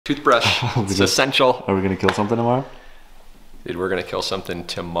Toothbrush, it's essential. Are we gonna kill something tomorrow? Dude, we're gonna kill something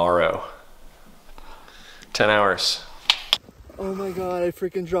tomorrow. 10 hours. Oh my god, I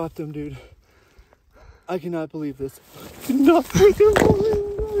freaking dropped him, dude. I cannot believe this. I cannot freaking believe it.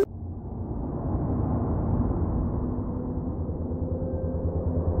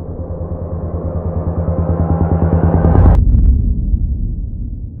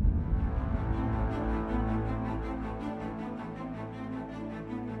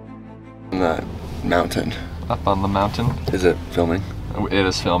 That mountain. Up on the mountain. Is it filming? It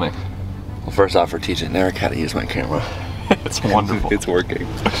is filming. Well, first off, we're teaching Eric how to use my camera. It's wonderful. It's working. We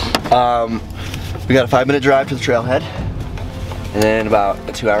got a 5-minute drive to the trailhead, and then about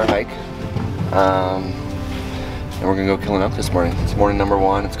a 2-hour hike. And we're gonna go kill an elk this morning. It's morning number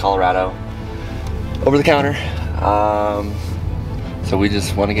 1. It's Colorado. Over the counter. So we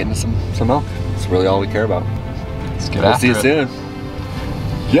just want to get into some elk. That's really all we care about. Let's get We'll after see you it. soon.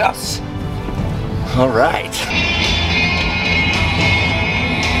 Yes. All right.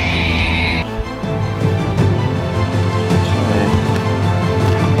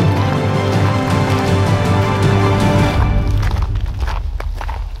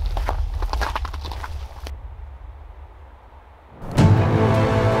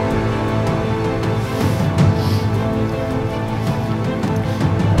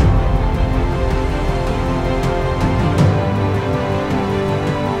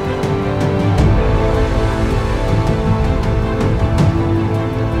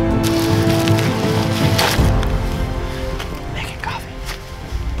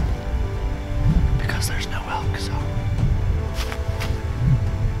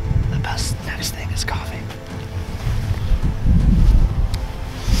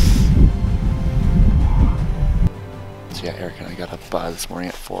 So yeah, Eric and I got up this morning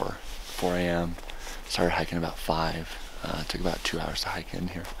at 4 a.m. Started hiking about 5. Took about 2 hours to hike in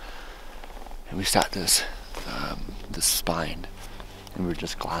here. And we sat this spine, and we were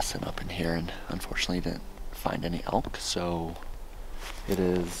just glassing up in here, and unfortunately didn't find any elk. So it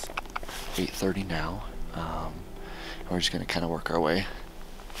is 8:30 now. And we're just gonna kind of work our way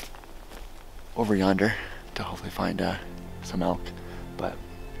over yonder to hopefully find some elk. But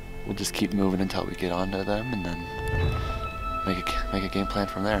we'll just keep moving until we get onto them, and then make a game plan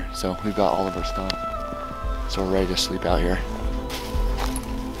from there. So we've got all of our stuff, so we're ready to sleep out here.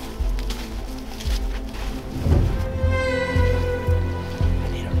 I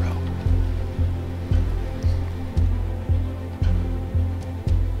need a rope.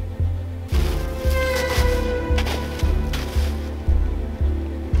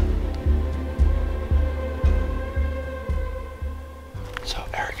 So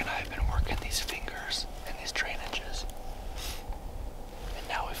Eric and I have been working these fingers and these drainages. And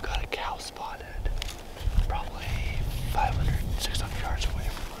now we've got a cow spotted, probably 500, 600 yards away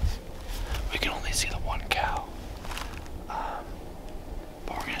from us. We can only see the one cow.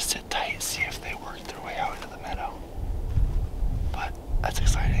 But we're gonna sit tight, see if they work their way out into the meadow. But that's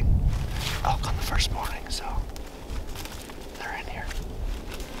exciting. Elk on the first morning, so they're in here.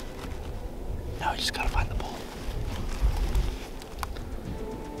 Now we just gotta find the bull.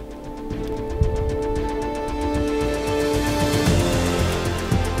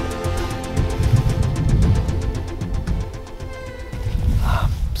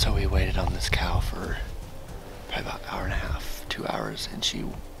 So we waited on this cow for probably about an hour and a half, 2 hours, and she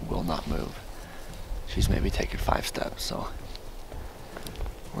will not move. She's maybe taken 5 steps, so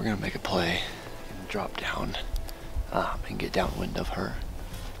we're gonna make a play and drop down and get downwind of her,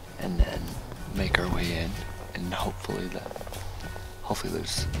 and then make our way in, and hopefully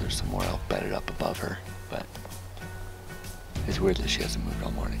there's some more elk bedded up above her. But it's weird that she hasn't moved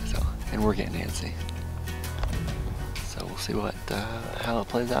all morning, so, and we're getting antsy. So we'll see how it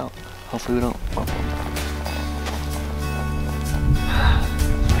plays out. Hopefully we don't bump them.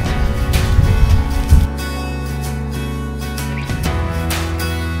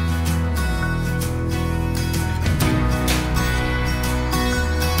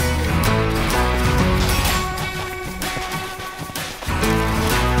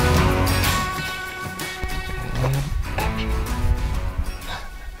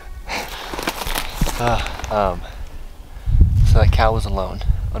 So that cow was alone,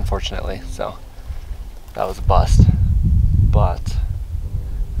 unfortunately, so that was a bust. But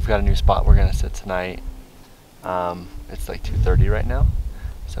we've got a new spot we're gonna sit tonight. It's like 2:30 right now,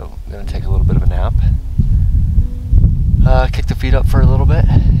 so I'm gonna take a little bit of a nap, kick the feet up for a little bit,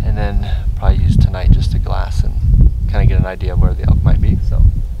 and then probably use tonight just to glass and kind of get an idea of where the elk might be. So,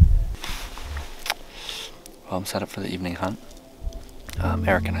 well, I'm set up for the evening hunt.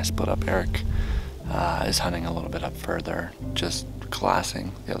 Eric and I split up. Eric is hunting a little bit up further, just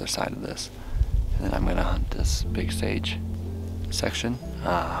glassing the other side of this. And then I'm gonna hunt this big sage section.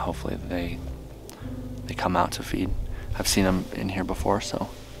 Hopefully they come out to feed. I've seen them in here before, so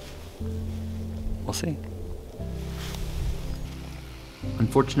we'll see.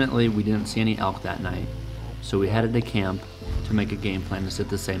 Unfortunately, we didn't see any elk that night, so we headed to camp to make a game plan to sit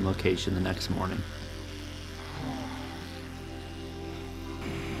the same location the next morning.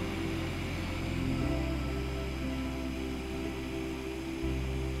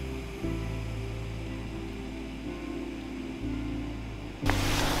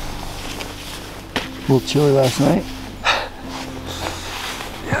 A little chilly last night.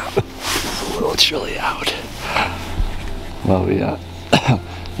 Yeah, it's a little chilly out. Well,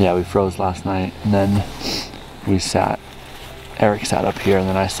 we froze last night, and then Eric sat up here, and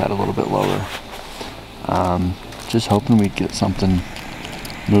then I sat a little bit lower. Just hoping we'd get something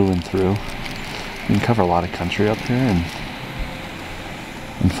moving through. We can cover a lot of country up here, and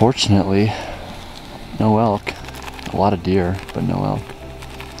unfortunately, no elk. A lot of deer, but no elk.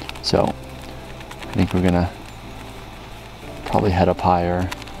 So I think we're gonna probably head up higher,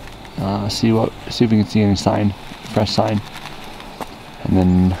 see if we can see any fresh sign, and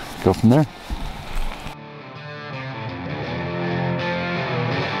then go from there.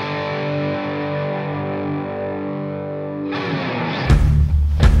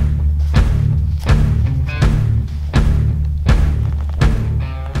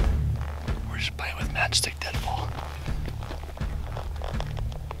 We're just playing with matchstick deadbolt.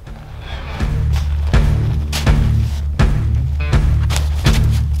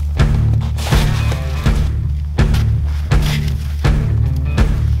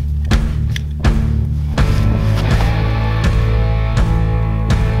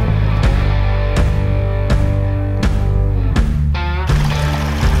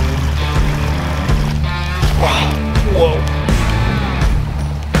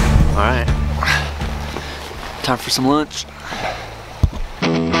 Alright, time for some lunch.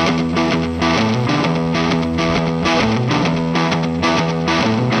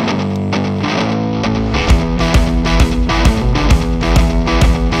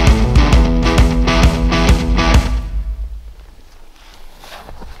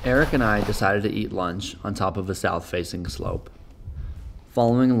 Eric and I decided to eat lunch on top of a south-facing slope.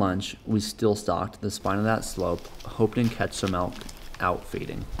 Following lunch, we still stalked the spine of that slope, hoping to catch some elk out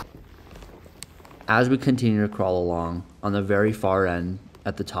feeding. As we continued to crawl along, on the very far end,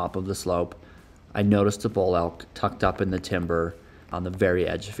 at the top of the slope, I noticed a bull elk tucked up in the timber on the very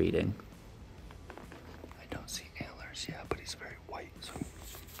edge feeding. I don't see antlers yet, but he's very white, so I'm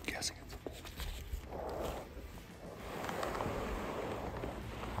guessing it's a bull.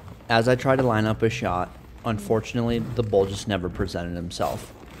 As I tried to line up a shot, unfortunately, the bull just never presented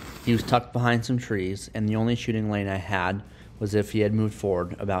himself. He was tucked behind some trees, and the only shooting lane I had was if he had moved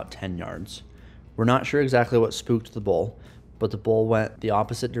forward about 10 yards. We're not sure exactly what spooked the bull, but the bull went the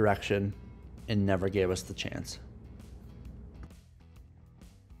opposite direction and never gave us the chance.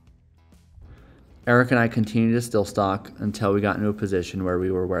 Eric and I continued to still stalk until we got into a position where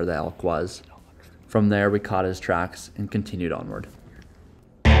we were where the elk was. From there, we caught his tracks and continued onward.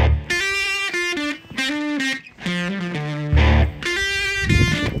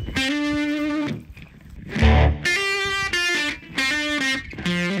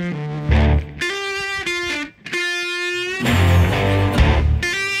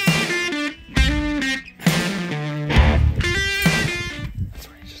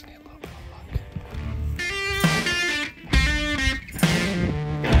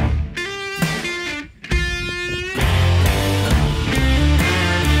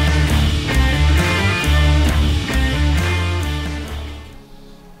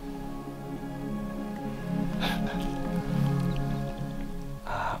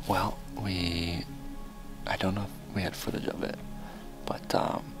 Well, I don't know if we had footage of it,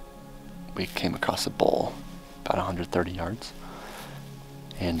 but we came across a bull about 130 yards,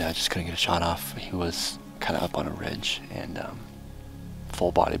 and I just couldn't get a shot off. He was kind of up on a ridge and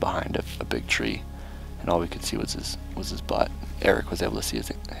full body behind a big tree, and all we could see was his butt. Eric was able to see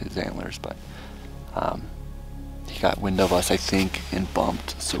his antlers, but he got wind of us, I think, and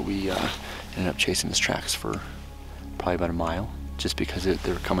bumped, so we ended up chasing his tracks for probably about a mile, just because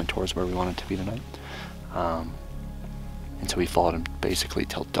they were coming towards where we wanted to be tonight. And so we followed him basically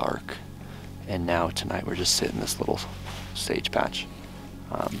till dark, and now tonight we're just sitting in this little sage patch,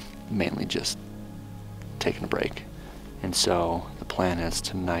 mainly just taking a break. And so the plan is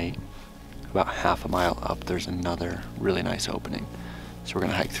tonight, about half a mile up, there's another really nice opening. So we're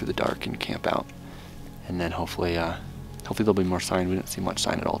gonna hike through the dark and camp out, and then hopefully there'll be more sign. We didn't see much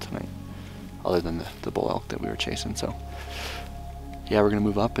sign at all tonight, other than the bull elk that we were chasing. So yeah, we're gonna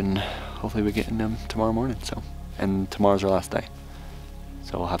move up and hopefully we get in them tomorrow morning. So, and tomorrow's our last day,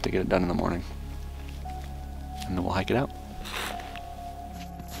 so we'll have to get it done in the morning, and then we'll hike it out.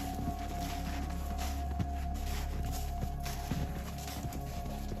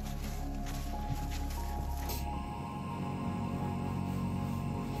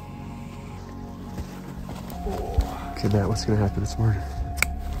 Okay, Matt, what's gonna happen this morning?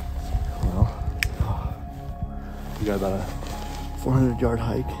 Well, we got about a 400-yard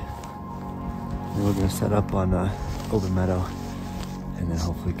hike. And we're gonna set up on open meadow and then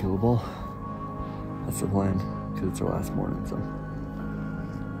hopefully kill a bull. That's the plan, because it's our last morning, so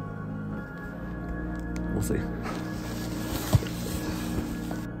we'll see.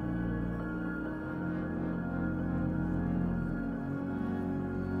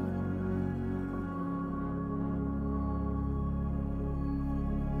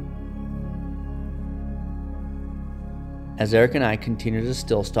 As Eric and I continued to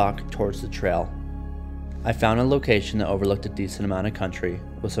still stalk towards the trail, I found a location that overlooked a decent amount of country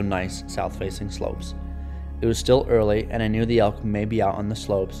with some nice south-facing slopes. It was still early and I knew the elk may be out on the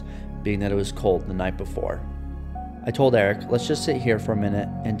slopes, being that it was cold the night before. I told Eric, let's just sit here for a minute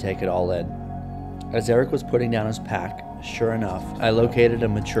and take it all in. As Eric was putting down his pack, sure enough, I located a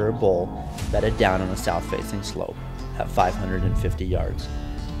mature bull bedded down on a south-facing slope at 550 yards.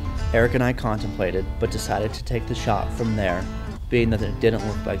 Eric and I contemplated, but decided to take the shot from there, being that it didn't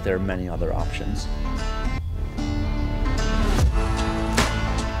look like there were many other options.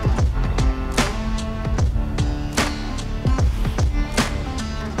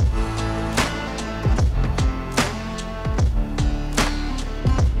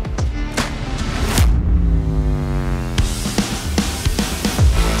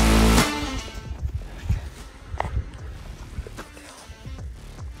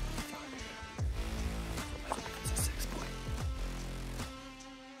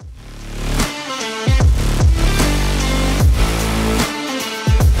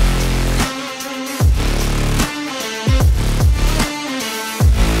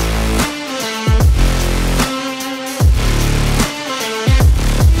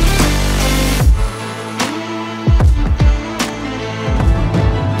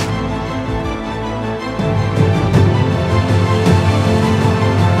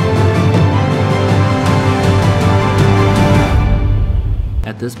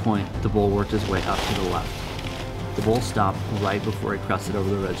 At this point, the bull worked his way up to the left. The bull stopped right before he crested over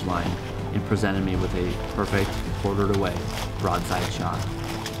the ridgeline and presented me with a perfect quartered away broadside shot.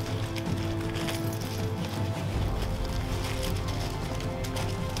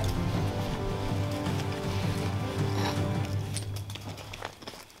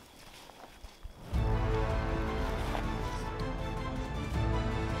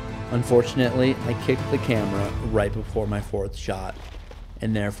 Unfortunately, I kicked the camera right before my fourth shot,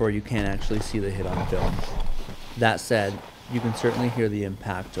 and therefore you can't actually see the hit on film. That said, you can certainly hear the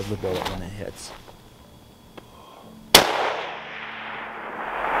impact of the bullet when it hits.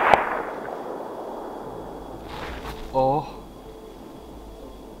 Oh.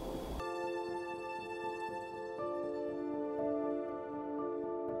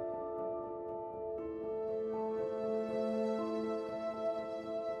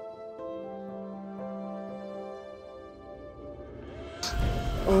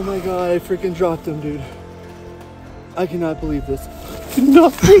 Oh my god, I freaking dropped him, dude. I cannot believe this.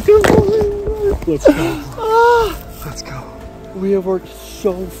 Not freaking believe this. Let's go. Ah, Let's go. we have worked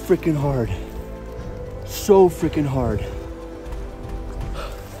so freaking hard. So freaking hard.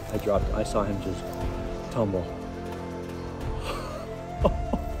 I saw him just tumble.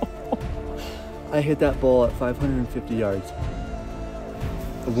 I hit that bull at 550 yards.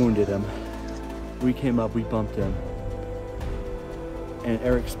 I wounded him. We came up, we bumped him. And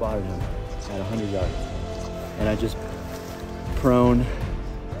Eric spotted him at 100 yards. And I just prone,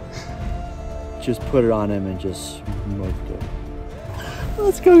 just put it on him and just moved it.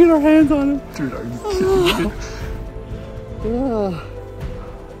 Let's go get our hands on him. Dude, are you kidding me?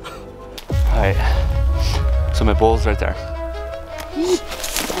 Alright, so my bull's right there.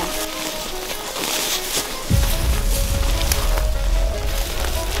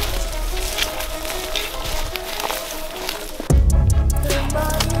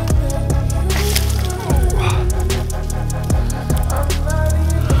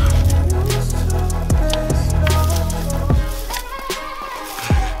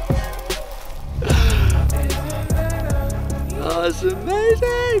 That's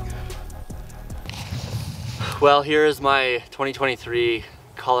amazing! Well, here is my 2023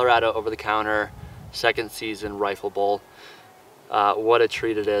 Colorado over-the-counter second season rifle bull. What a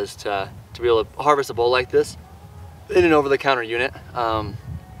treat it is to be able to harvest a bull like this. in an over-the-counter unit.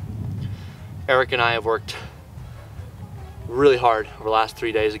 Eric and I have worked really hard over the last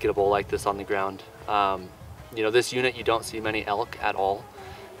 3 days to get a bull like this on the ground. You know, this unit, you don't see many elk at all,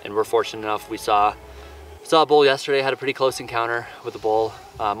 and we're fortunate enough we saw a bull yesterday, had a pretty close encounter with a bull,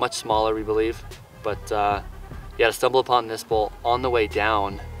 much smaller we believe, but yeah, to stumble upon this bull on the way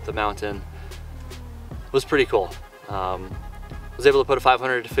down the mountain was pretty cool. Was able to put a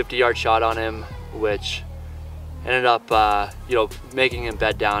 550-yard shot on him, which ended up you know, making him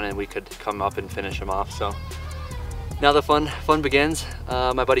bed down and we could come up and finish him off. So now the fun begins.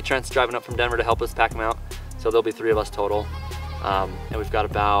 My buddy Trent's driving up from Denver to help us pack him out, so there'll be 3 of us total, and we've got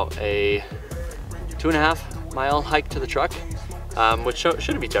about a 2.5 mile hike to the truck, which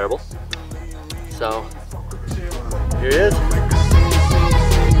shouldn't be terrible. So here it is.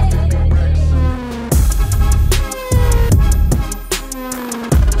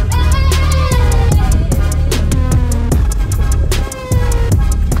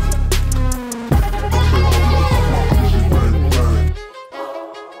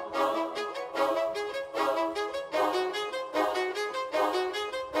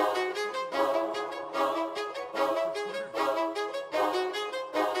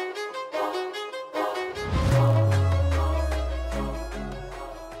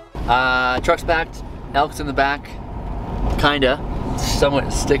 Truck's packed, elk's in the back, kinda,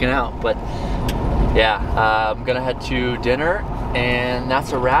 somewhat sticking out, but yeah, I'm gonna head to dinner, and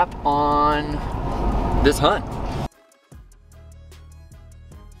that's a wrap on this hunt.